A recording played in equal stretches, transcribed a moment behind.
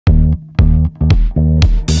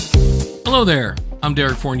Hello there, I'm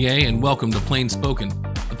Derek Fournier, and welcome to Plain Spoken,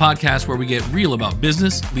 the podcast where we get real about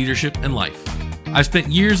business, leadership, and life. I've spent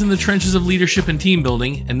years in the trenches of leadership and team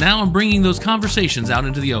building, and now I'm bringing those conversations out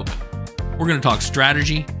into the open. We're going to talk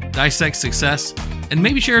strategy, dissect success, and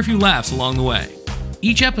maybe share a few laughs along the way.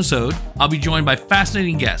 Each episode, I'll be joined by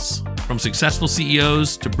fascinating guests, from successful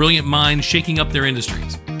CEOs to brilliant minds shaking up their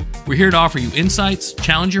industries. We're here to offer you insights,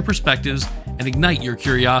 challenge your perspectives, and ignite your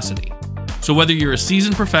curiosity. So whether you're a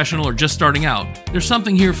seasoned professional or just starting out, there's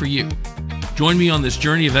something here for you. Join me on this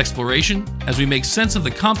journey of exploration as we make sense of the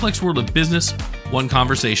complex world of business, one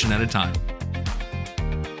conversation at a time.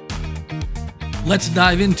 Let's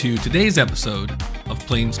dive into today's episode of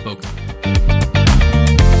Plain Spoken.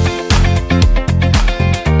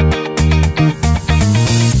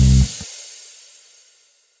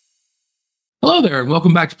 Hello there, and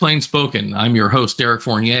welcome back to Plain Spoken. I'm your host, Derek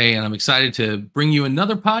Fournier, and I'm excited to bring you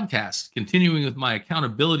another podcast, continuing with my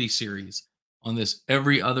accountability series on this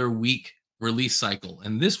every other week release cycle.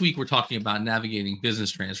 And this week, we're talking about navigating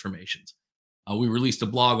business transformations. We released a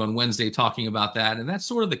blog on Wednesday talking about that, and that's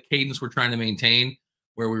sort of the cadence we're trying to maintain,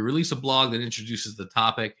 where we release a blog that introduces the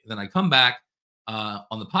topic, then I come back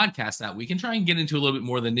on the podcast that week and try and get into a little bit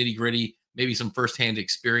more of the nitty-gritty, maybe some firsthand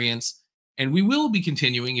experience. And we will be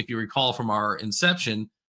continuing, if you recall from our inception,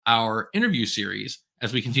 our interview series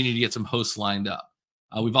as we continue to get some hosts lined up.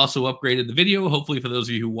 We've also upgraded the video. Hopefully, for those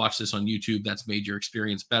of you who watch this on YouTube, that's made your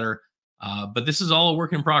experience better. But this is all a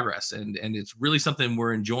work in progress, and it's really something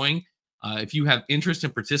we're enjoying. If you have interest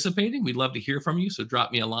in participating, we'd love to hear from you. So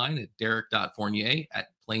drop me a line at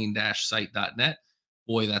derek.fournier@plain-sight.net.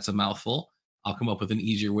 Boy, that's a mouthful. I'll come up with an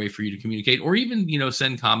easier way for you to communicate, or even,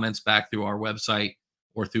 send comments back through our website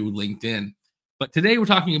or through LinkedIn. But today we're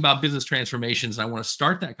talking about business transformations, and I want to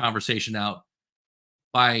start that conversation out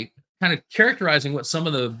by kind of characterizing what some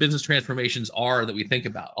of the business transformations are that we think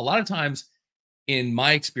about. A lot of times, in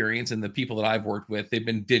my experience and the people that I've worked with, they've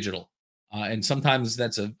been digital. And sometimes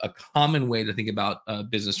that's a common way to think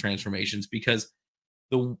about business transformations, because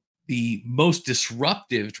the most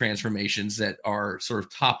disruptive transformations that are sort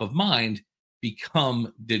of top of mind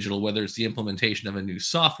become digital, whether it's the implementation of a new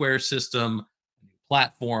software system,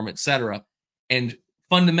 platform, etc. And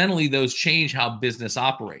fundamentally, those change how business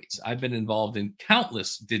operates. I've been involved in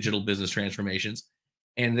countless digital business transformations,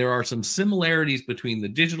 and there are some similarities between the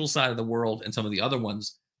digital side of the world and some of the other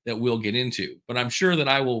ones that we'll get into. But I'm sure that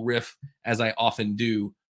I will riff, as I often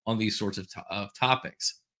do, on these sorts of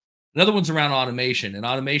topics. Another one's around automation, and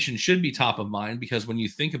automation should be top of mind, because when you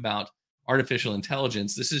think about artificial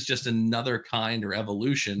intelligence, this is just another kind or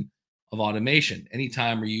evolution of automation.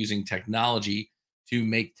 Anytime we're using technology to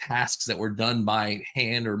make tasks that were done by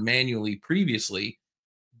hand or manually previously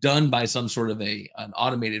done by some sort of an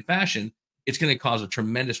automated fashion, it's going to cause a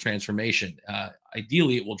tremendous transformation.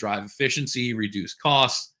 Ideally, it will drive efficiency, reduce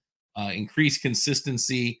costs, increase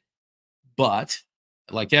consistency. But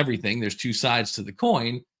like everything, there's two sides to the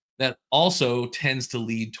coin. That also tends to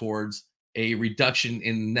lead towards a reduction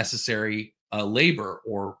in necessary labor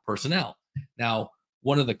or personnel. Now,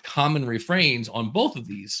 one of the common refrains on both of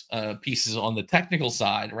these pieces on the technical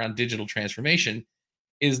side around digital transformation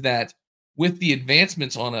is that with the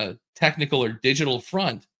advancements on a technical or digital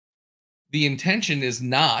front, the intention is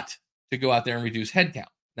not to go out there and reduce headcount.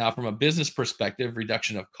 Now, from a business perspective,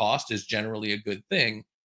 reduction of cost is generally a good thing,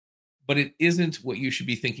 but it isn't what you should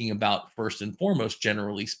be thinking about first and foremost,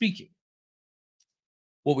 generally speaking.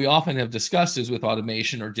 What we often have discussed is with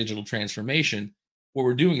automation or digital transformation, what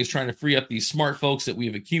we're doing is trying to free up these smart folks that we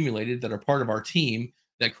have accumulated that are part of our team,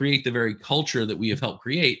 that create the very culture that we have helped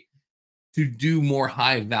create, to do more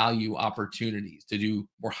high value opportunities, to do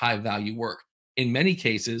more high value work. In many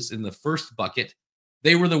cases, in the first bucket,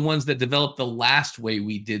 they were the ones that developed the last way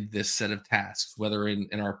we did this set of tasks, whether in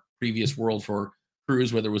our previous world for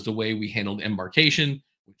cruise, whether it was the way we handled embarkation,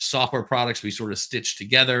 which software products we sort of stitched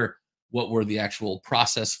together, what were the actual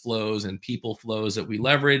process flows and people flows that we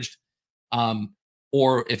leveraged.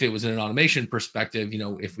 Or if it was in an automation perspective,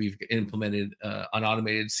 if we've implemented an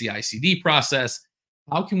automated CI/CD process,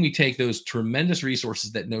 how can we take those tremendous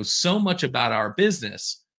resources that know so much about our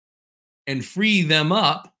business and free them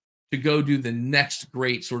up to go do the next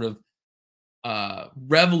great sort of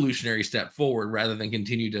revolutionary step forward, rather than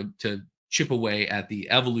continue to chip away at the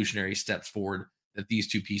evolutionary steps forward that these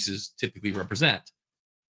two pieces typically represent.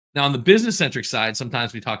 Now, on the business-centric side,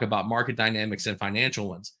 sometimes we talk about market dynamics and financial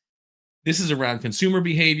ones. This is around consumer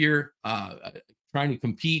behavior, trying to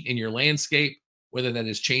compete in your landscape, whether that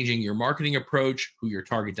is changing your marketing approach, who your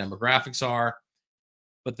target demographics are.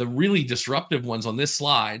 But the really disruptive ones on this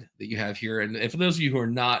slide that you have here, and for those of you who are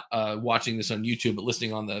not watching this on YouTube but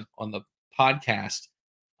listening on the podcast,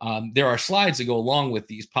 There are slides that go along with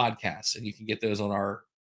these podcasts, and you can get those on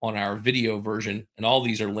our video version. And all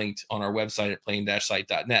these are linked on our website at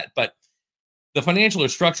plain-sight.net. But the financial or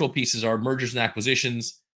structural pieces are mergers and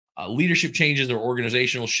acquisitions, leadership changes or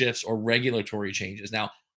organizational shifts, or regulatory changes.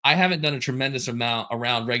 Now, I haven't done a tremendous amount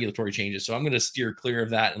around regulatory changes, so I'm going to steer clear of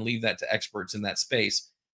that and leave that to experts in that space.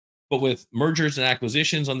 But with mergers and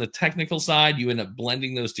acquisitions on the technical side, you end up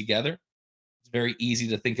blending those together. It's very easy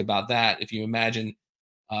to think about that. If you imagine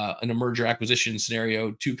in a merger acquisition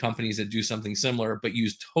scenario, two companies that do something similar but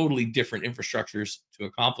use totally different infrastructures to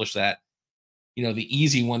accomplish that. The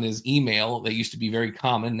easy one is email. That used to be very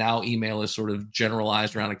common. Now email is sort of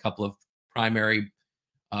generalized around a couple of primary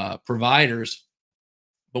providers.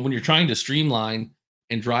 But when you're trying to streamline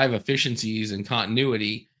and drive efficiencies and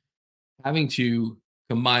continuity, having to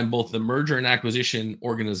combine both the merger and acquisition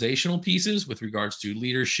organizational pieces with regards to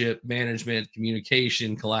leadership, management,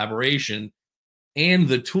 communication, collaboration, and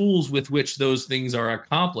the tools with which those things are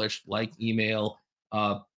accomplished, like email,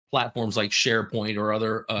 platforms like SharePoint or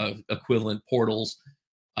other equivalent portals,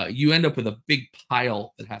 you end up with a big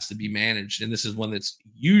pile that has to be managed. And this is one that's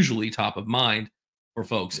usually top of mind for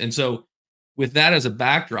folks. And so, with that as a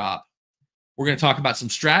backdrop, we're going to talk about some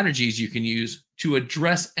strategies you can use to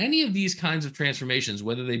address any of these kinds of transformations,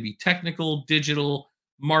 whether they be technical, digital,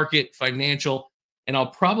 market, financial. And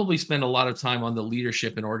I'll probably spend a lot of time on the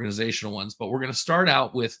leadership and organizational ones, but we're going to start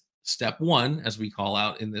out with step one, as we call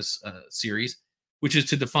out in this series, which is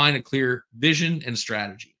to define a clear vision and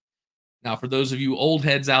strategy. Now, for those of you old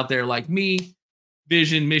heads out there like me,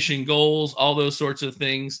 vision, mission, goals, all those sorts of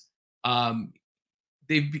things,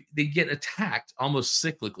 they get attacked almost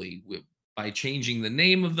cyclically by changing the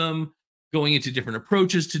name of them, going into different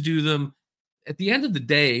approaches to do them. At the end of the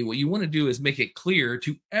day, what you want to do is make it clear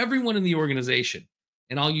to everyone in the organization.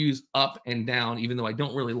 And I'll use up and down, even though I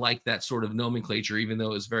don't really like that sort of nomenclature, even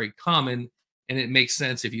though it's very common. And it makes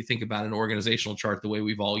sense if you think about an organizational chart the way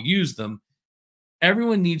we've all used them.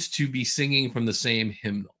 Everyone needs to be singing from the same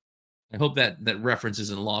hymnal. I hope that reference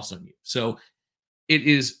isn't lost on you. So it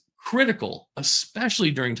is critical,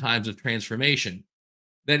 especially during times of transformation,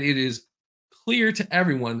 that it is clear to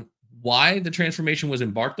everyone why the transformation was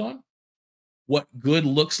embarked on, what good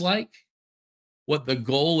looks like, what the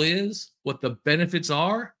goal is, what the benefits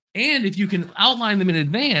are, and if you can outline them in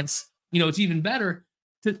advance, it's even better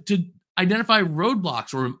to identify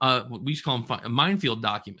roadblocks, or what we call them minefield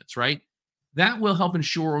documents, right? That will help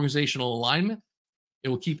ensure organizational alignment. It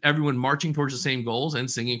will keep everyone marching towards the same goals and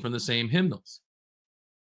singing from the same hymnals.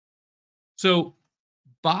 So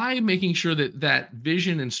by making sure that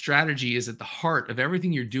vision and strategy is at the heart of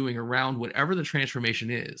everything you're doing around whatever the transformation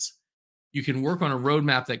is, you can work on a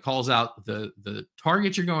roadmap that calls out the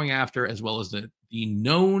targets you're going after, as well as the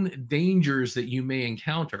known dangers that you may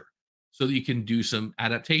encounter, so that you can do some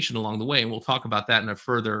adaptation along the way. And we'll talk about that in a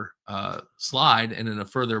further slide and in a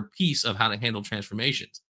further piece of how to handle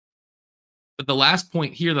transformations. But the last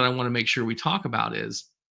point here that I want to make sure we talk about is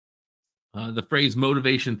the phrase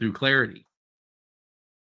motivation through clarity.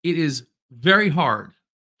 It is very hard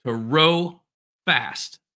to row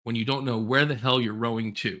fast when you don't know where the hell you're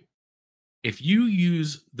rowing to. If you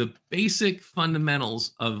use the basic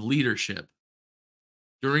fundamentals of leadership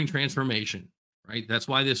during transformation, right? That's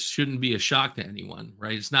why this shouldn't be a shock to anyone,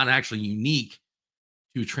 right? It's not actually unique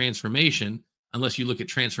to transformation unless you look at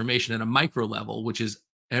transformation at a micro level, which is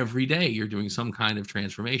every day you're doing some kind of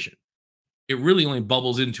transformation. It really only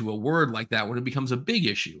bubbles into a word like that when it becomes a big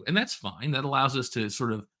issue. And that's fine. That allows us to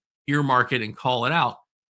sort of earmark it and call it out.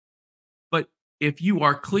 But if you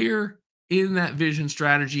are clear in that vision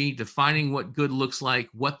strategy, defining what good looks like,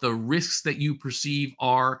 what the risks that you perceive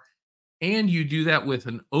are, and you do that with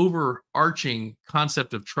an overarching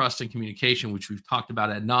concept of trust and communication, which we've talked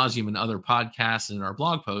about ad nauseum in other podcasts and in our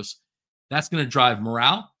blog posts, that's going to drive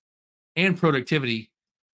morale and productivity,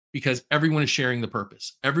 because everyone is sharing the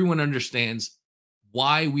purpose. Everyone understands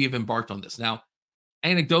why we have embarked on this. Now,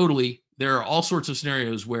 anecdotally, there are all sorts of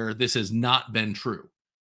scenarios where this has not been true,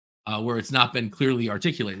 where it's not been clearly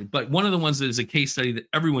articulated. But one of the ones that is a case study that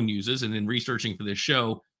everyone uses, and in researching for this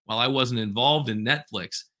show, while I wasn't involved in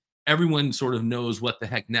Netflix, everyone sort of knows what the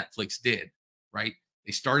heck Netflix did, right?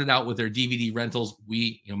 They started out with their DVD rentals.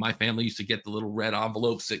 My family used to get the little red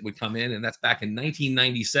envelopes that would come in, and that's back in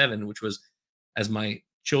 1997, which was, as my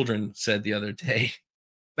children said the other day,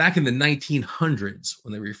 back in the 1900s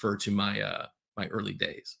when they refer to my my early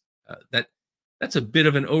days. That's a bit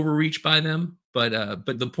of an overreach by them, but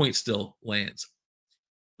the point still lands.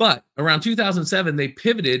 But around 2007, they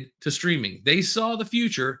pivoted to streaming. They saw the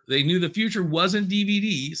future. They knew the future wasn't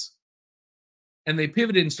DVDs. And they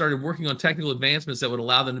pivoted and started working on technical advancements that would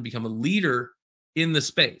allow them to become a leader in the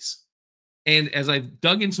space. And as I've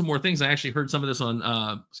dug into more things, I actually heard some of this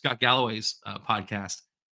on Scott Galloway's podcast.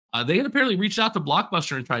 They had apparently reached out to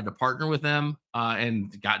Blockbuster and tried to partner with them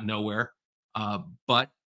and got nowhere. But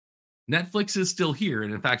Netflix is still here.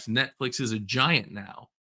 And in fact, Netflix is a giant now.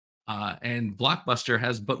 And Blockbuster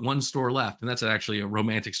has but one store left. And that's actually a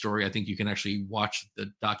romantic story. I think you can actually watch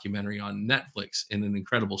the documentary on Netflix in an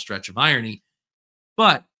incredible stretch of irony.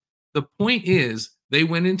 But the point is, they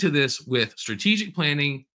went into this with strategic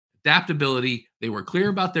planning, adaptability. They were clear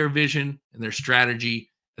about their vision and their strategy,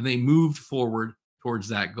 and they moved forward towards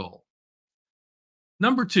that goal.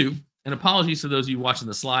 Number two, and apologies to those of you watching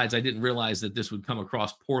the slides. I didn't realize that this would come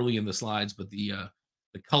across poorly in the slides, but the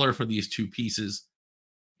color for these two pieces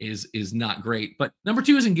is not great. But number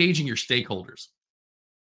two is engaging your stakeholders.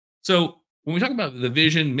 So when we talk about the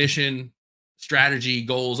vision, mission, strategy,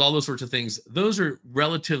 goals, all those sorts of things, those are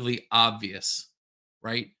relatively obvious,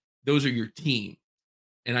 right? Those are your team.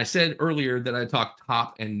 And I said earlier that I talk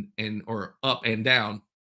top and or up and down.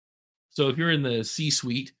 So if you're in the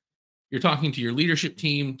C-suite, you're talking to your leadership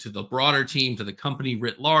team, to the broader team, to the company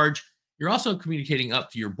writ large. You're also communicating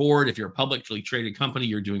up to your board. If you're a publicly traded company,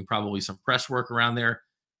 you're doing probably some press work around there.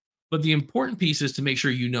 But the important piece is to make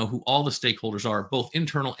sure you know who all the stakeholders are, both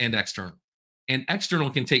internal and external. And external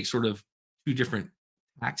can take sort of two different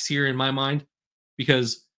tacks here in my mind,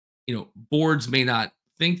 because boards may not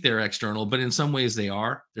think they're external, but in some ways they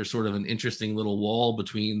are. There's sort of an interesting little wall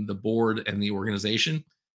between the board and the organization.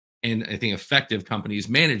 And I think effective companies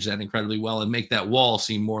manage that incredibly well and make that wall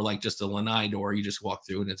seem more like just a lanai door you just walk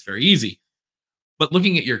through and it's very easy. But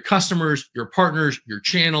looking at your customers, your partners, your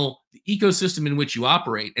channel, the ecosystem in which you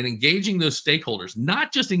operate, and engaging those stakeholders,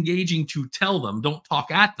 not just engaging to tell them, don't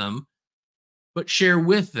talk at them, but share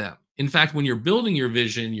with them. In fact, when you're building your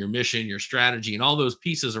vision, your mission, your strategy, and all those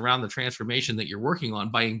pieces around the transformation that you're working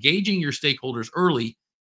on, by engaging your stakeholders early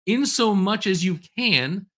in so much as you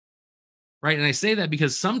can, right? And I say that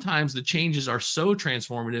because sometimes the changes are so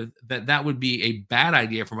transformative that that would be a bad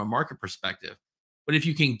idea from a market perspective. But if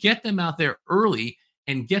you can get them out there early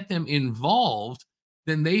and get them involved,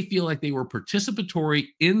 then they feel like they were participatory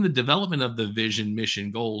in the development of the vision, mission,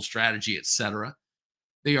 goals, strategy, etc.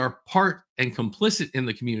 They are part and complicit in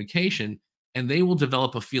the communication, and they will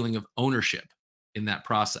develop a feeling of ownership in that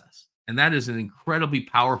process. And that is an incredibly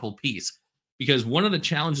powerful piece, because one of the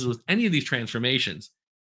challenges with any of these transformations,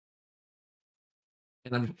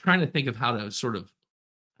 and I'm trying to think of how to sort of,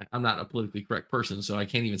 I'm not a politically correct person, so I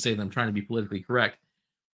can't even say that I'm trying to be politically correct.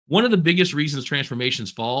 One of the biggest reasons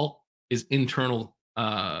transformations fall is internal,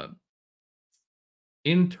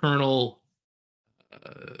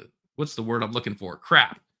 what's the word I'm looking for?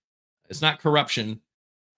 Crap. It's not corruption.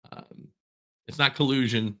 Um, it's not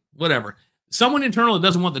collusion, whatever. Someone internal that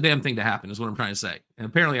doesn't want the damn thing to happen is what I'm trying to say. And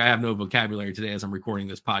apparently I have no vocabulary today as I'm recording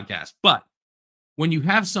this podcast. But when you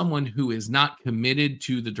have someone who is not committed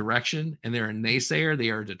to the direction and they're a naysayer, they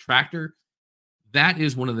are a detractor, that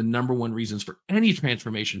is one of the number one reasons for any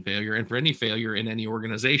transformation failure and for any failure in any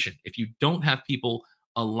organization. If you don't have people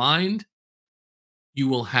aligned, you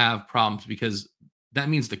will have problems, because that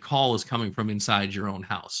means the call is coming from inside your own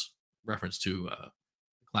house. Reference to a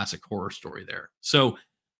classic horror story there. So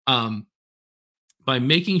by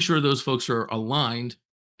making sure those folks are aligned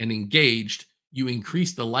and engaged, you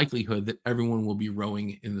increase the likelihood that everyone will be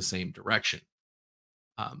rowing in the same direction.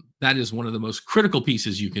 That is one of the most critical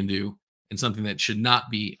pieces you can do, and something that should not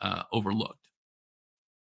be overlooked.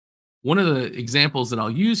 One of the examples that I'll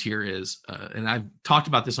use here is, and I've talked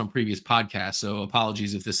about this on previous podcasts, so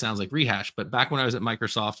apologies if this sounds like rehash, but back when I was at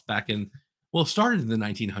Microsoft back in, well, it started in the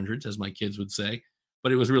 1900s, as my kids would say,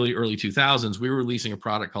 but it was really early 2000s, we were releasing a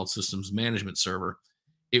product called Systems Management Server.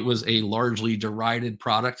 It was a largely derided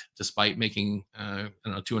product, despite making,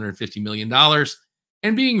 $250 million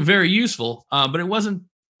and being very useful, but it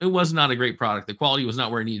was not a great product. The quality was not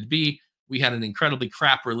where it needed to be. We had an incredibly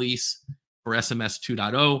crap release for SMS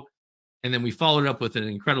 2.0. And then we followed up with an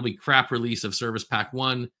incredibly crap release of Service Pack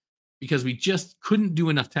 1, because we just couldn't do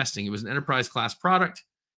enough testing. It was an enterprise class product,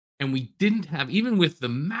 and we didn't have, even with the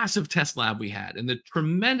massive test lab we had and the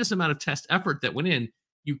tremendous amount of test effort that went in,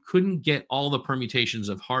 you couldn't get all the permutations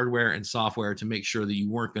of hardware and software to make sure that you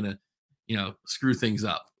weren't going to, screw things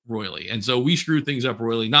up royally. And so we screwed things up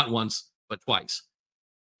royally, not once, but twice.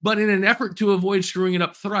 But in an effort to avoid screwing it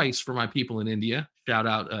up thrice for my people in India, shout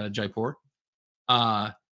out Jaipur,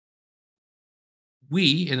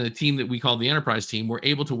 we, in a team that we called the enterprise team, were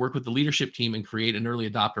able to work with the leadership team and create an early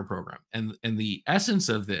adopter program. And the essence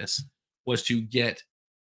of this was to get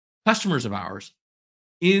customers of ours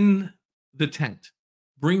in the tent,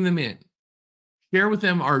 bring them in, Share with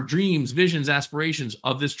them our dreams, visions, aspirations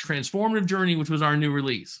of this transformative journey, which was our new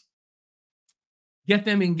release. Get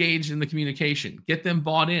them engaged in the communication, get them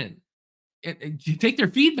bought in, and you take their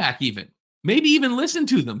feedback, even maybe even listen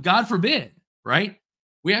to them. God forbid, right?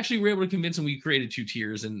 We actually were able to convince them. We created 2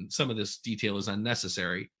 tiers, and some of this detail is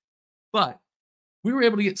unnecessary, but we were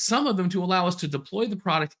able to get some of them to allow us to deploy the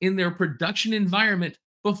product in their production environment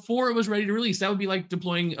before it was ready to release. That would be like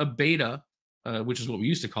deploying a beta, which is what we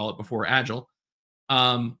used to call it before Agile,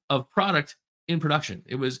 of product in production.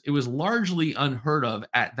 It was largely unheard of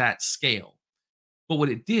at that scale. But what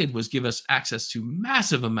it did was give us access to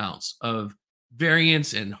massive amounts of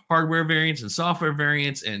variants and hardware variants and software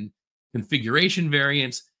variants and configuration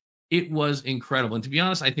variants. It was incredible. And to be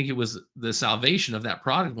honest, I think it was the salvation of that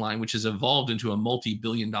product line, which has evolved into a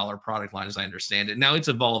multi-billion-dollar product line, as I understand it. Now it's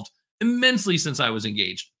evolved immensely since I was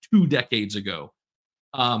engaged 2 decades ago.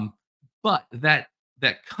 Um, but that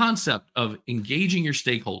concept of engaging your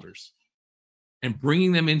stakeholders and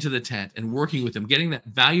bringing them into the tent and working with them, getting that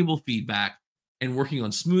valuable feedback and working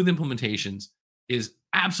on smooth implementations is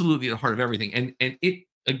absolutely at the heart of everything. And it,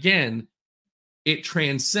 again, it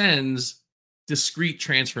transcends discrete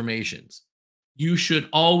transformations. You should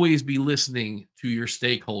always be listening to your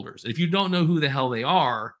stakeholders. If you don't know who the hell they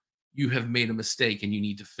are, you have made a mistake and you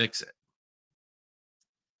need to fix it.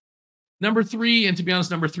 Number three, and to be honest,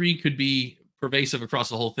 number three could be pervasive across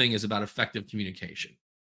the whole thing, is about effective communication.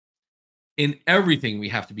 In everything, we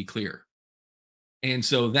have to be clear. And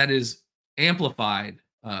so that is amplified,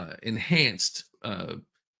 enhanced,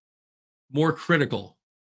 more critical,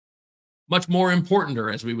 much more important, or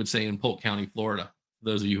as we would say in Polk County, Florida,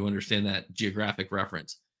 those of you who understand that geographic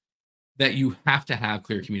reference, that you have to have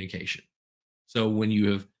clear communication. So when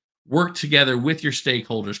you have worked together with your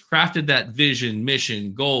stakeholders, crafted that vision,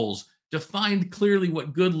 mission, goals, defined clearly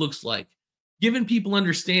what good looks like, given people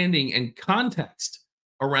understanding and context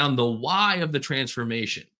around the why of the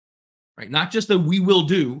transformation, right? Not just the we will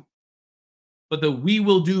do, but the we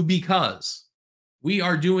will do because we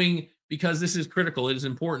are doing, because this is critical, it is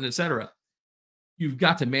important, etc. You've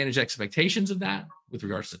got to manage expectations of that with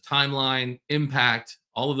regards to timeline, impact,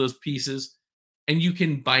 all of those pieces. And you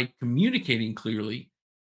can, by communicating clearly,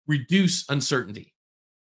 reduce uncertainty.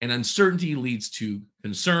 And uncertainty leads to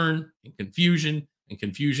concern and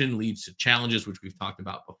confusion leads to challenges, which we've talked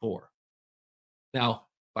about before. Now,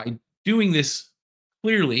 by doing this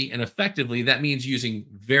clearly and effectively, that means using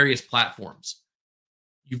various platforms.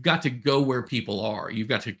 You've got to go where people are. You've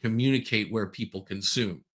got to communicate where people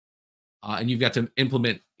consume. And you've got to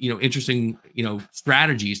implement, interesting,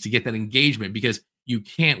 strategies to get that engagement, because you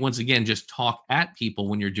can't, once again, just talk at people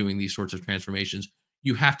when you're doing these sorts of transformations.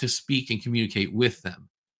 You have to speak and communicate with them,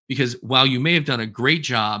 because while you may have done a great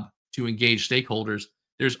job to engage stakeholders,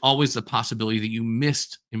 there's always the possibility that you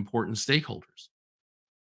missed important stakeholders.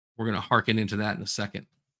 We're going to hearken into that in a second.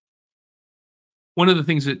 One of the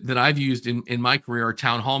things that I've used in my career are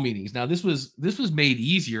town hall meetings. Now, this was made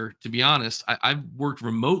easier, to be honest. I've worked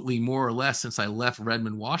remotely more or less since I left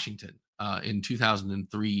Redmond, Washington, in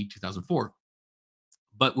 2003, 2004.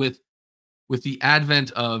 But with the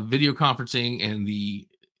advent of video conferencing and the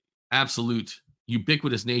absolute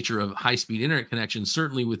ubiquitous nature of high-speed internet connections,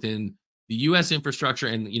 certainly within the U.S. infrastructure,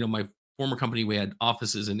 and my former company, we had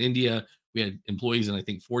offices in India, we had employees in, I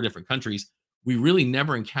think, 4 different countries. We really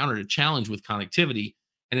never encountered a challenge with connectivity.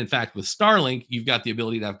 And in fact, with Starlink, you've got the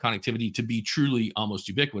ability to have connectivity to be truly almost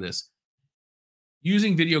ubiquitous.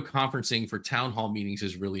 Using video conferencing for town hall meetings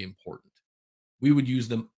is really important. We would use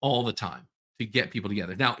them all the time to get people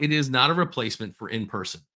together. Now, it is not a replacement for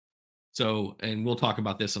in-person. So, and we'll talk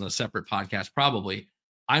about this on a separate podcast probably.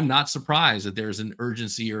 I'm not surprised that there's an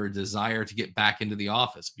urgency or a desire to get back into the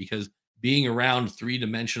office, because being around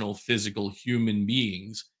 3-dimensional physical human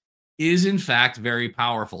beings is in fact very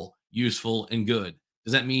powerful, useful, and good.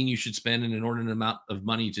 Does that mean you should spend an inordinate amount of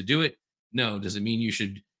money to do it? No. Does it mean you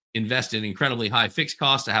should invest in incredibly high fixed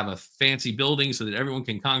costs to have a fancy building so that everyone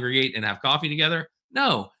can congregate and have coffee together?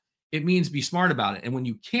 No. It means be smart about it. And when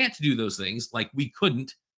you can't do those things, like we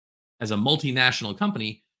couldn't as a multinational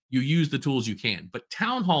company, you use the tools you can. But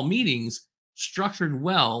town hall meetings, structured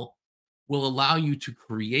well, will allow you to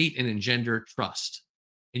create and engender trust.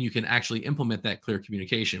 And you can actually implement that clear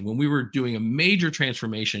communication. When we were doing a major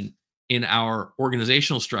transformation in our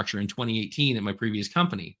organizational structure in 2018 at my previous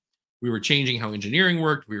company, we were changing how engineering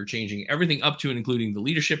worked. We were changing everything up to and including the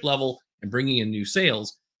leadership level and bringing in new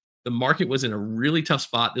sales. The market was in a really tough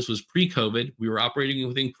spot. This was pre-COVID. We were operating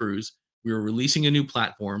within Cruise. We were releasing a new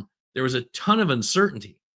platform. There was a ton of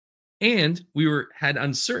uncertainty. And we had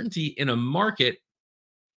uncertainty in a market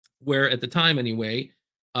where, at the time anyway,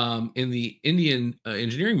 in the Indian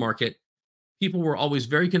engineering market, people were always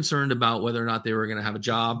very concerned about whether or not they were going to have a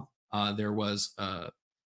job. There was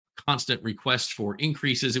constant requests for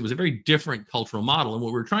increases. It was a very different cultural model. And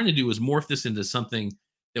what we were trying to do was morph this into something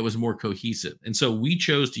that was more cohesive. And so we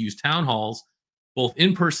chose to use town halls, both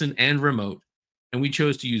in person and remote. And we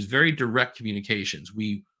chose to use very direct communications.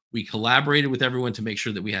 We collaborated with everyone to make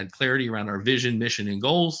sure that we had clarity around our vision, mission, and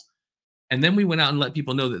goals. And then we went out and let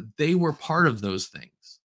people know that they were part of those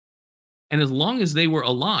things. And as long as they were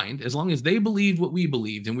aligned, as long as they believed what we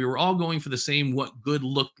believed, and we were all going for the same what good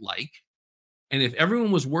looked like, and if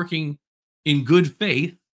everyone was working in good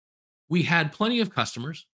faith, we had plenty of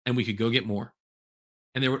customers and we could go get more.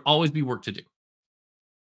 And there would always be work to do.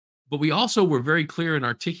 But we also were very clear in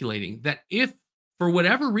articulating that if, for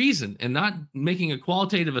whatever reason, and not making a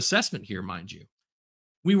qualitative assessment here, mind you,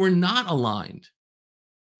 we were not aligned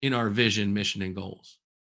in our vision, mission, and goals.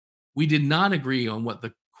 We did not agree on what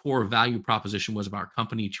the core value proposition was of our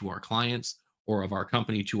company to our clients, or of our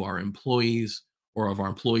company to our employees, or of our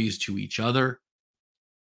employees to each other.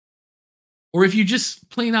 Or if you just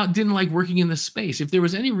plain out didn't like working in this space, if there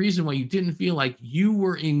was any reason why you didn't feel like you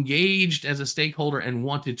were engaged as a stakeholder and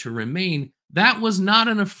wanted to remain, that was not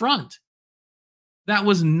an affront. That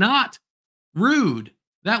was not rude.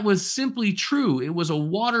 That was simply true. It was a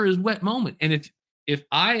water is wet moment. And if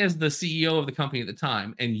I, as the CEO of the company at the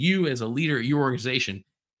time, and you as a leader at your organization,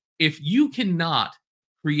 if you cannot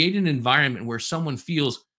create an environment where someone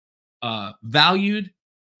feels valued,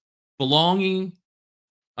 belonging,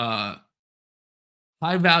 high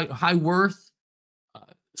value, high worth,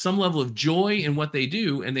 some level of joy in what they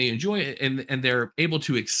do, and they enjoy it, and they're able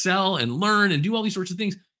to excel and learn and do all these sorts of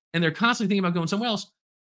things, and they're constantly thinking about going somewhere else.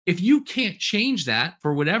 If you can't change that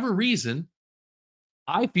for whatever reason,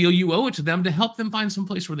 I feel you owe it to them to help them find some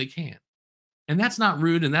place where they can. And that's not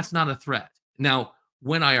rude, and that's not a threat. Now,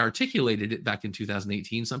 when I articulated it back in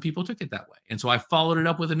 2018, some people took it that way. And so I followed it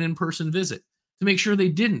up with an in-person visit to make sure they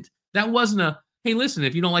didn't. That wasn't a, hey, listen,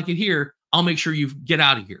 if you don't like it here, I'll make sure you get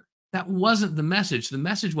out of here. That wasn't the message. The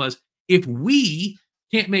message was, if we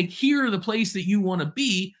can't make here the place that you want to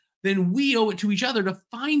be, then we owe it to each other to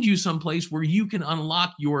find you someplace where you can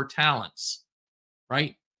unlock your talents,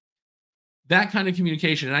 right? That kind of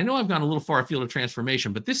communication. And I know I've gone a little far afield of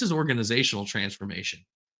transformation, but this is organizational transformation.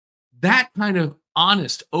 That kind of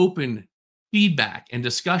honest, open feedback and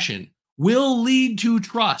discussion will lead to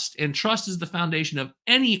trust. And trust is the foundation of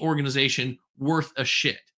any organization worth a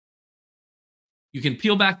shit. You can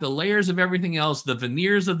peel back the layers of everything else, the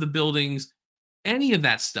veneers of the buildings, any of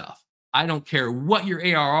that stuff. I don't care what your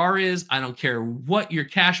ARR is. I don't care what your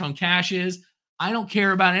cash on cash is. I don't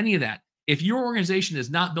care about any of that. If your organization is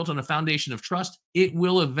not built on a foundation of trust, it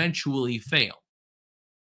will eventually fail.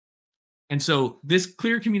 And so this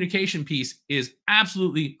clear communication piece is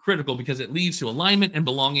absolutely critical because it leads to alignment and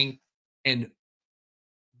belonging and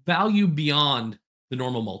value beyond the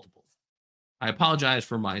normal multiple. I apologize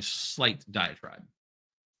for my slight diatribe.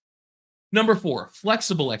 Number 4,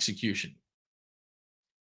 flexible execution.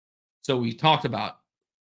 So we talked about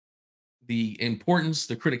the importance,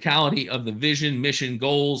 the criticality of the vision, mission,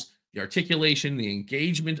 goals, the articulation, the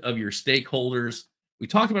engagement of your stakeholders. We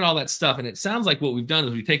talked about all that stuff, and it sounds like what we've done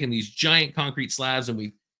is we've taken these giant concrete slabs and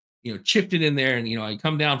we've, chipped it in there, and I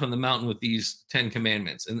come down from the mountain with these 10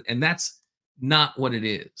 commandments, and that's not what it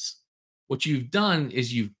is. What you've done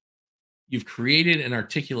is you've created and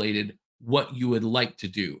articulated what you would like to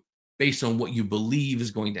do based on what you believe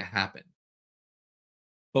is going to happen.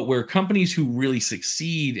 But where companies who really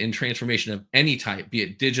succeed in transformation of any type, be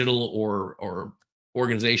it digital or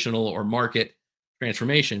organizational or market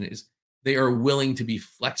transformation, is they are willing to be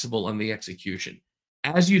flexible on the execution.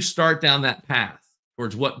 As you start down that path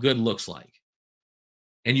towards what good looks like,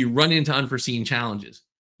 and you run into unforeseen challenges,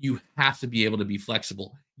 you have to be able to be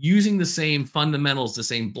flexible, using the same fundamentals, the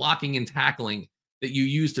same blocking and tackling that you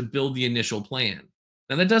use to build the initial plan.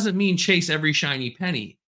 Now, that doesn't mean chase every shiny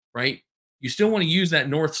penny, right? You still want to use that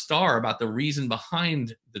North Star about the reason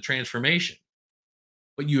behind the transformation.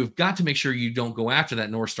 But you have got to make sure you don't go after that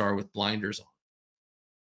North Star with blinders on.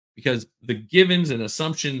 Because the givens and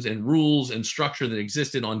assumptions and rules and structure that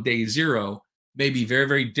existed on day 0 may be very,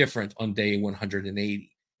 very different on day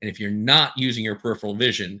 180. And if you're not using your peripheral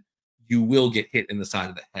vision, you will get hit in the side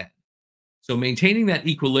of the head. So maintaining that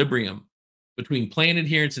equilibrium between plan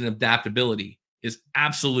adherence and adaptability is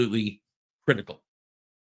absolutely critical.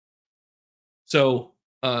 So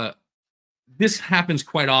this happens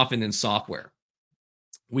quite often in software.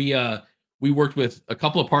 We worked with a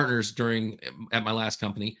couple of partners at my last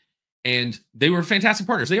company, and they were fantastic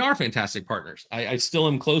partners. They are fantastic partners. I still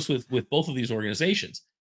am close with both of these organizations.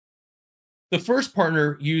 The first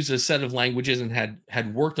partner used a set of languages and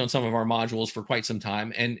had worked on some of our modules for quite some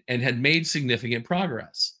time and had made significant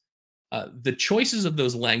progress. The choices of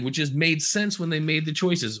those languages made sense when they made the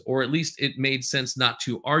choices, or at least it made sense not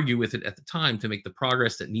to argue with it at the time to make the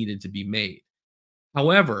progress that needed to be made.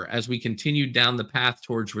 However, as we continued down the path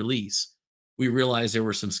towards release, we realized there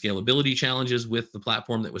were some scalability challenges with the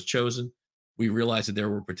platform that was chosen. We realized that there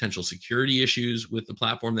were potential security issues with the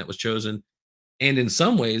platform that was chosen. And in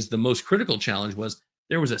some ways, the most critical challenge was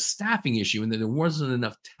there was a staffing issue and that there wasn't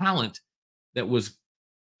enough talent that was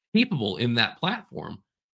capable in that platform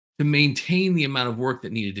to maintain the amount of work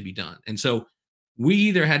that needed to be done. And so we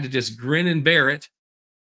either had to just grin and bear it,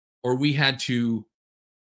 or we had to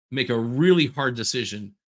make a really hard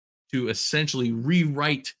decision to essentially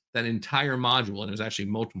rewrite that entire module. And it was actually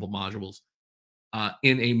multiple modules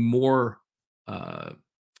in a more uh,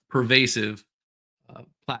 pervasive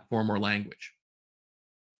platform or language.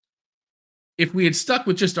 If we had stuck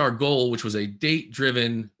with just our goal, which was a date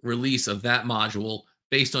driven release of that module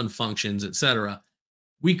based on functions, etc.,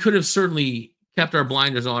 we could have certainly kept our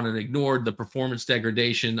blinders on and ignored the performance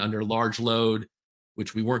degradation under large load,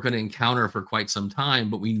 which we weren't going to encounter for quite some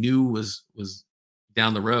time, but we knew was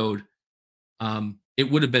down the road.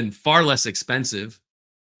 It would have been far less expensive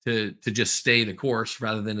to just stay the course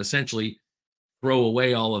rather than essentially throw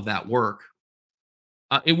away all of that work.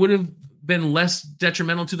 It would have been less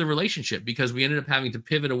detrimental to the relationship because we ended up having to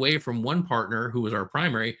pivot away from one partner who was our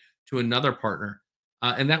primary to another partner.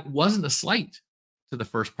 And that wasn't a slight to the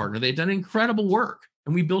first partner. They'd done incredible work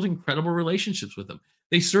and we built incredible relationships with them.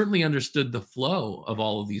 They certainly understood the flow of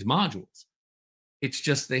all of these modules. It's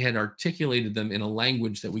just they had articulated them in a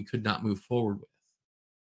language that we could not move forward with.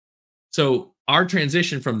 So our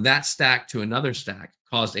transition from that stack to another stack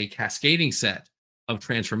caused a cascading set of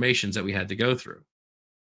transformations that we had to go through.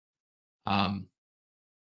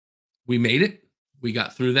 We made it. We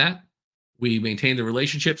got through that. We maintained the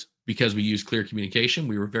relationships because we used clear communication.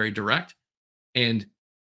 We were very direct. And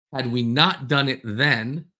had we not done it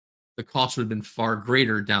then, the cost would have been far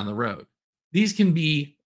greater down the road. These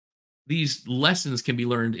lessons can be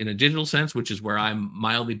learned in a digital sense, which is where I'm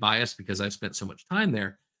mildly biased because I've spent so much time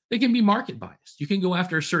there. They can be market biased. You can go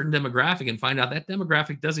after a certain demographic and find out that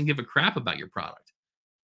demographic doesn't give a crap about your product.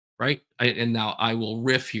 Right. And now I will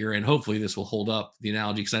riff here and hopefully this will hold up the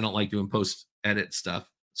analogy because I don't like doing post edit stuff.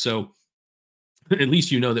 So at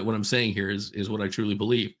least you know that what I'm saying here is what I truly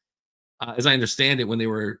believe. As I understand it, when they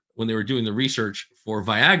were doing the research for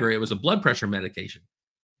Viagra, it was a blood pressure medication,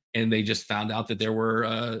 and they just found out that there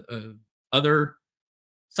were other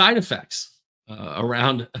side effects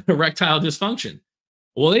around erectile dysfunction.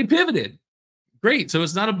 Well, they pivoted. Great. So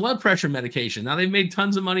it's not a blood pressure medication. Now they've made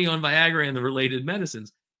tons of money on Viagra and the related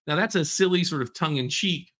medicines. Now, that's a silly sort of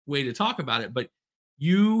tongue-in-cheek way to talk about it, but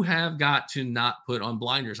you have got to not put on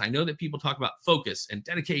blinders. I know that people talk about focus and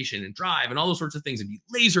dedication and drive and all those sorts of things and be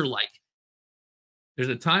laser-like. There's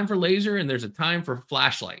a time for laser and there's a time for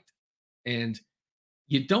flashlight. And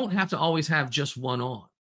you don't have to always have just one on.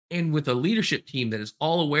 And with a leadership team that is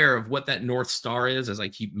all aware of what that North Star is, as I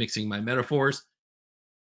keep mixing my metaphors,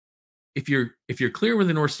 if you're clear where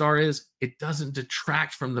the North Star is, it doesn't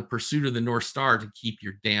detract from the pursuit of the North Star to keep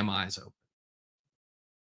your damn eyes open.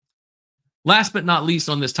 Last but not least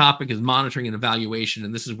on this topic is monitoring and evaluation.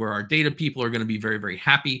 And this is where our data people are going to be very, very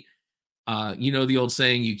happy. You know the old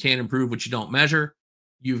saying, you can't improve what you don't measure.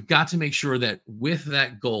 You've got to make sure that with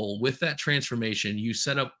that goal, with that transformation, you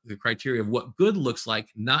set up the criteria of what good looks like,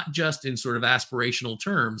 not just in sort of aspirational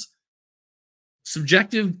terms.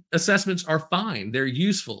 Subjective assessments are fine. They're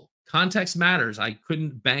useful. Context matters. I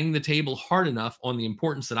couldn't bang the table hard enough on the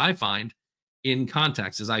importance that I find in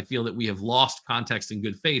context, as I feel that we have lost context in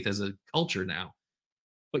good faith as a culture now.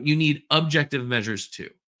 But you need objective measures too.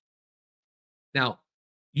 Now,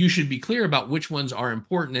 you should be clear about which ones are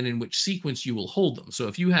important and in which sequence you will hold them. So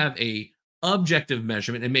if you have a objective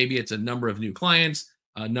measurement, and maybe it's a number of new clients,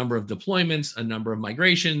 a number of deployments, a number of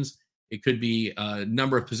migrations, it could be a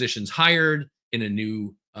number of positions hired in a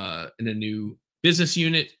new business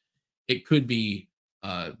unit. It could be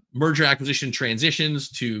merger acquisition transitions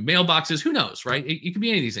to mailboxes. Who knows, right? It could be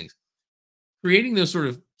any of these things. Creating those sort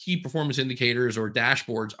of key performance indicators or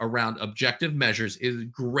dashboards around objective measures is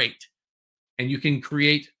great. And you can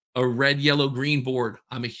create a red, yellow, green board.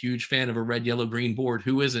 I'm a huge fan of a red, yellow, green board.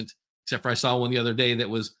 Who isn't? Except for I saw one the other day that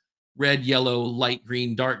was red, yellow, light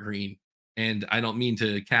green, dark green. And I don't mean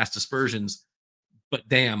to cast aspersions, but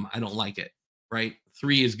damn, I don't like it, right?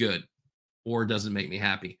 3 is good. 4 doesn't make me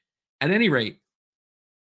happy. At any rate,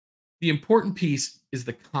 the important piece is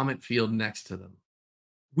the comment field next to them.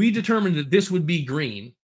 We determined that this would be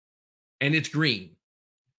green, and it's green.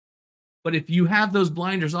 But if you have those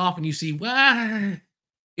blinders off and you see, well,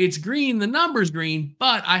 it's green, the number's green,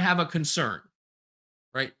 but I have a concern,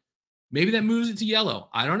 right? Maybe that moves it to yellow.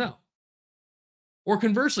 I don't know. Or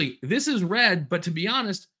conversely, this is red, but to be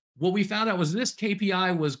honest, what we found out was this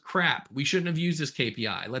KPI was crap. We shouldn't have used this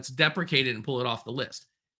KPI. Let's deprecate it and pull it off the list.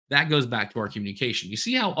 That goes back to our communication. You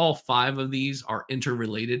see how all five of these are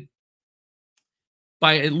interrelated?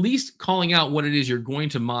 By at least calling out what it is you're going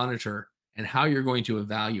to monitor and how you're going to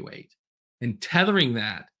evaluate and tethering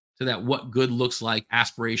that to that what good looks like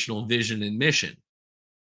aspirational vision and mission,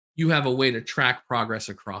 you have a way to track progress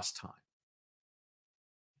across time.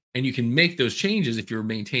 And you can make those changes if you're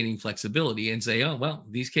maintaining flexibility and say, oh, well,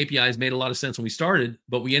 these KPIs made a lot of sense when we started,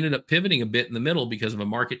 but we ended up pivoting a bit in the middle because of a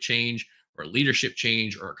market change or a leadership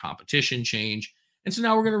change or a competition change. And so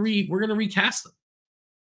now we're going to recast them.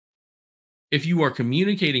 If you are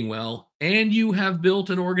communicating well and you have built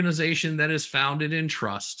an organization that is founded in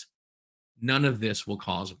trust, none of this will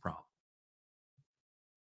cause a problem.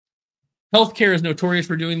 Healthcare is notorious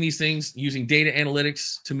for doing these things, using data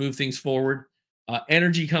analytics to move things forward.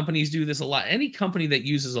 Energy companies do this a lot. Any company that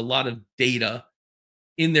uses a lot of data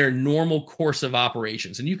in their normal course of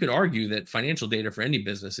operations, and you could argue that financial data for any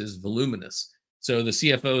business is voluminous. So the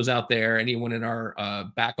CFOs out there, anyone in our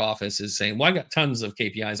back office is saying, well, I got tons of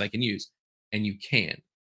KPIs I can use. And you can,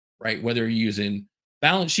 right? Whether you're using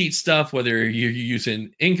balance sheet stuff, whether you're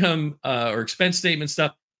using income or expense statement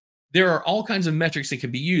stuff, there are all kinds of metrics that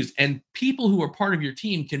can be used. And people who are part of your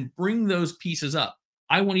team can bring those pieces up.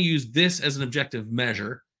 I want to use this as an objective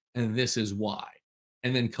measure, and this is why.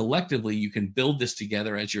 And then collectively, you can build this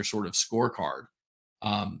together as your sort of scorecard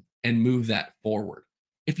and move that forward.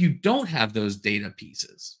 If you don't have those data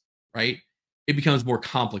pieces, right, it becomes more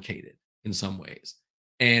complicated in some ways.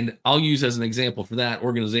 And I'll use as an example for that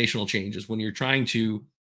organizational changes when you're trying to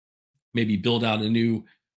maybe build out a new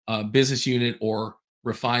business unit or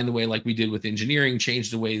refine the way, like we did with engineering,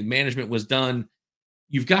 change the way management was done.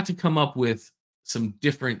 You've got to come up with some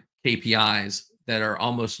different KPIs that are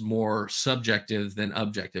almost more subjective than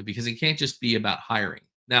objective, because it can't just be about hiring.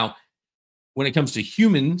 Now, when it comes to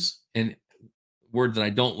humans, and word that I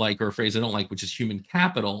don't like or a phrase I don't like, which is human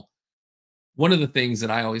capital, one of the things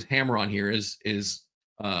that I always hammer on here is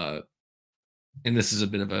and this is a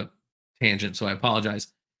bit of a tangent, so I apologize,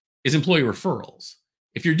 is employee referrals.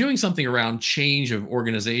 If you're doing something around change of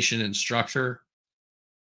organization and structure,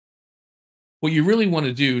 what you really want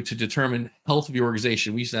to do to determine health of your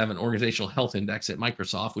organization, we used to have an organizational health index at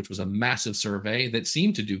Microsoft, which was a massive survey that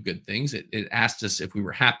seemed to do good things. It asked us if we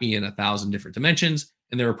were happy in 1,000 different dimensions,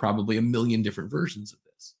 and there were probably a million different versions of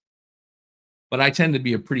this. But I tend to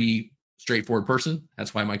be a pretty straightforward person.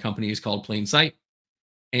 That's why my company is called Plain Sight.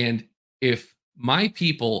 And if my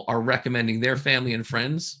people are recommending their family and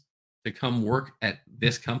friends to come work at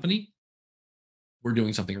this company, we're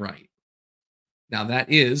doing something right. Now, that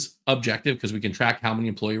is objective because we can track how many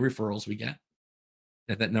employee referrals we get.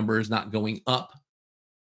 If that number is not going up,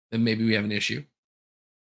 then maybe we have an issue.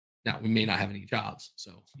 Now, we may not have any jobs,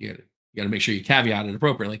 so you got to make sure you caveat it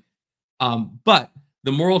appropriately. But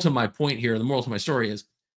the moral to my point here, the moral to my story is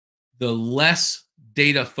the less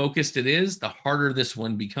data focused it is, the harder this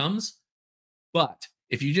one becomes. But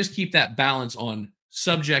if you just keep that balance on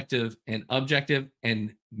subjective and objective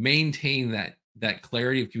and maintain that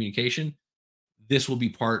clarity of communication, this will be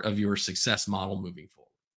part of your success model moving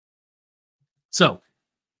forward. So,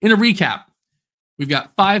 in a recap, we've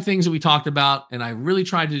got 5 things that we talked about, and I really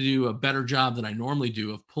tried to do a better job than I normally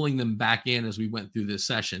do of pulling them back in as we went through this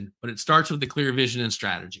session. But it starts with the clear vision and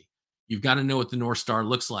strategy. You've got to know what the North Star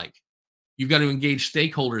looks like. You've got to engage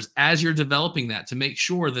stakeholders as you're developing that to make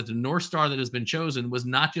sure that the North Star that has been chosen was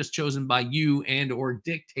not just chosen by you and or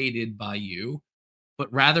dictated by you,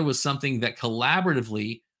 but rather was something that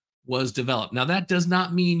collaboratively was developed. Now, that does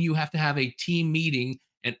not mean you have to have a team meeting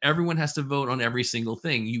and everyone has to vote on every single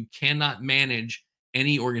thing. You cannot manage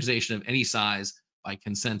any organization of any size by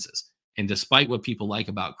consensus. And despite what people like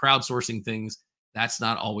about crowdsourcing things, that's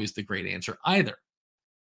not always the great answer either.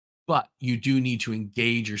 But you do need to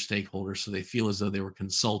engage your stakeholders so they feel as though they were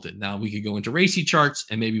consulted. Now, we could go into RACI charts,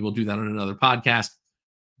 and maybe we'll do that on another podcast.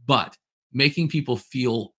 But making people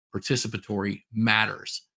feel participatory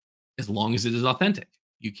matters as long as it is authentic.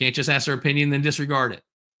 You can't just ask their opinion and then disregard it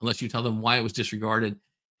unless you tell them why it was disregarded.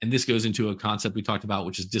 And this goes into a concept we talked about,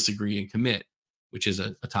 which is disagree and commit, which is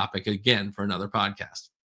a topic, again, for another podcast.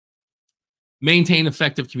 Maintain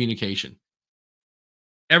effective communication.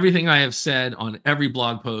 Everything I have said on every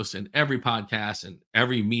blog post and every podcast and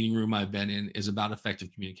every meeting room I've been in is about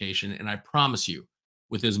effective communication. And I promise you,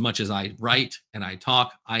 with as much as I write and I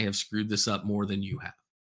talk, I have screwed this up more than you have.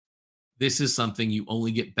 This is something you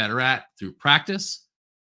only get better at through practice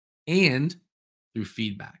and through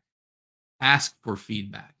feedback. Ask for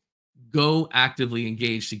feedback. Go actively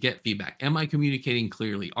engage to get feedback. Am I communicating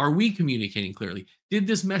clearly? Are we communicating clearly? Did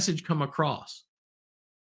this message come across?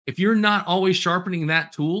 If you're not always sharpening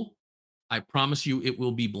that tool, I promise you it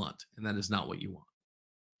will be blunt, and that is not what you want.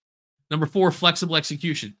 Number 4, flexible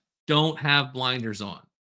execution. Don't have blinders on.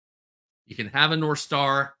 You can have a North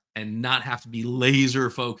Star and not have to be laser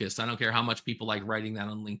focused. I don't care how much people like writing that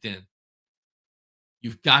on LinkedIn.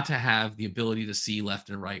 You've got to have the ability to see left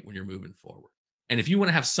and right when you're moving forward. And if you want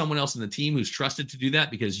to have someone else in the team who's trusted to do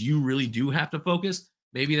that because you really do have to focus,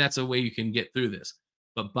 maybe that's a way you can get through this.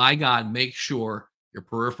 But by God, make sure your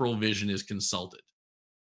peripheral vision is consulted,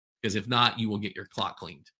 because if not, you will get your clock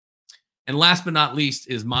cleaned. And last but not least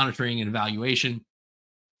is monitoring and evaluation.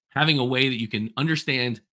 Having a way that you can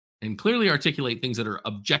understand and clearly articulate things that are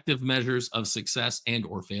objective measures of success and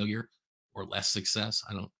or failure or less success.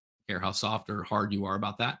 I don't care how soft or hard you are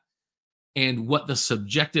about that. And what the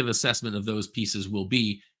subjective assessment of those pieces will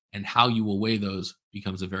be and how you will weigh those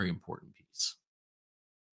becomes a very important piece.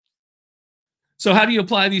 So how do you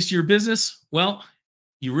apply these to your business? Well,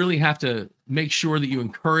 you really have to make sure that you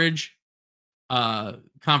encourage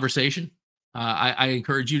conversation. I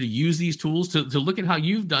encourage you to use these tools to look at how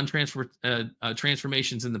you've done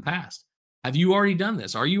transformations in the past. Have you already done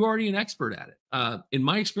this? Are you already an expert at it? In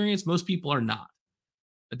my experience, most people are not.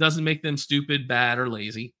 It doesn't make them stupid, bad, or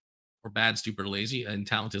lazy, or bad, stupid, or lazy in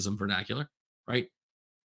talentism vernacular, right?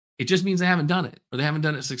 It just means they haven't done it, or they haven't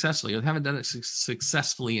done it successfully, or they haven't done it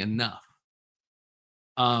successfully enough.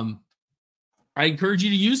 I encourage you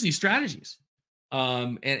to use these strategies.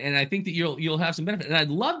 And I think that you'll have some benefit. And I'd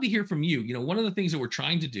love to hear from you. You know, one of the things that we're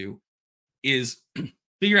trying to do is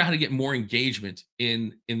figure out how to get more engagement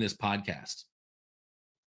in this podcast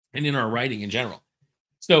and in our writing in general.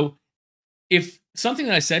 So if something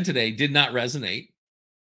that I said today did not resonate,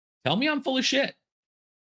 tell me I'm full of shit,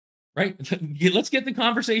 right? Let's get the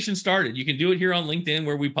conversation started. You can do it here on LinkedIn,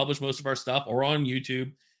 where we publish most of our stuff, or on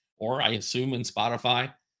YouTube, or I assume in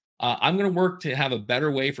Spotify. I'm going to work to have a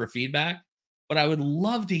better way for feedback, but I would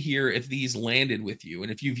love to hear if these landed with you.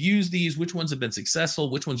 And if you've used these, which ones have been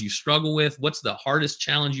successful, which ones you struggle with, what's the hardest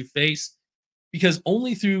challenge you face? Because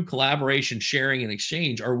only through collaboration, sharing, and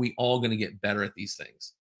exchange are we all going to get better at these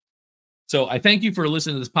things. So I thank you for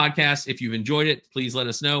listening to this podcast. If you've enjoyed it, please let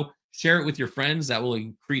us know. Share it with your friends. That will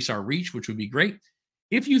increase our reach, which would be great.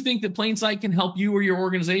 If you think that Plain Sight can help you or your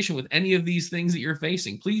organization with any of these things that you're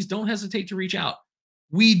facing, please don't hesitate to reach out.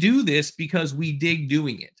 We do this because we dig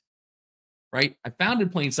doing it, right? I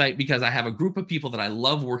founded Plain Sight because I have a group of people that I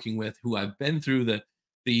love working with, who I've been through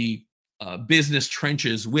the business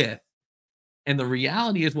trenches with. And the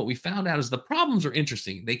reality is, what we found out is the problems are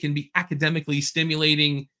interesting. They can be academically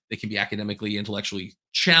stimulating. They can be academically, intellectually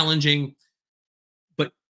challenging.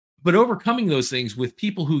 But overcoming those things with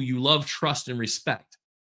people who you love, trust, and respect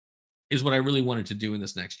is what I really wanted to do in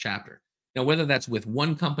this next chapter. Now, whether that's with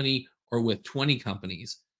one company or with 20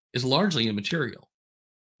 companies is largely immaterial.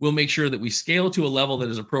 We'll make sure that we scale to a level that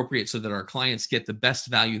is appropriate so that our clients get the best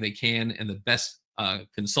value they can and the best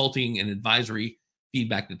consulting and advisory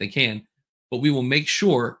feedback that they can. But we will make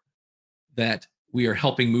sure that we are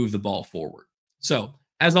helping move the ball forward. So,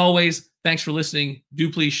 as always, thanks for listening.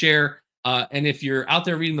 Do please share. And if you're out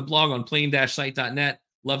there reading the blog on plain-sight.net,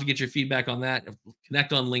 love to get your feedback on that.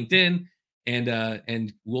 Connect on LinkedIn,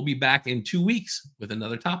 and we'll be back in 2 weeks with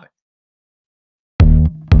another topic.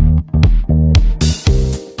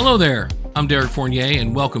 Hello there. I'm Derek Fournier,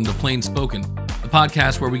 and welcome to Plain Spoken, the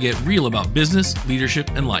podcast where we get real about business, leadership,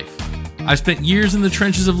 and life. I've spent years in the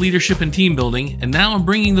trenches of leadership and team building, and now I'm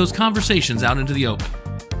bringing those conversations out into the open.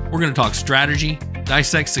 We're going to talk strategy,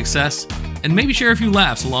 dissect success, and maybe share a few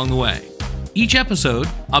laughs along the way. Each episode,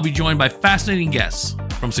 I'll be joined by fascinating guests,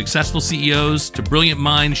 from successful CEOs to brilliant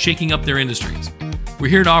minds shaking up their industries. We're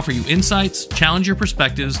here to offer you insights, challenge your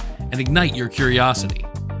perspectives, and ignite your curiosity.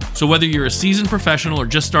 So whether you're a seasoned professional or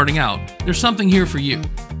just starting out, there's something here for you.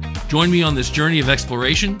 Join me on this journey of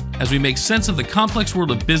exploration as we make sense of the complex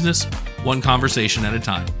world of business, one conversation at a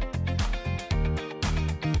time.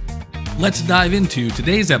 Let's dive into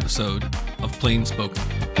today's episode of Plain Spoken.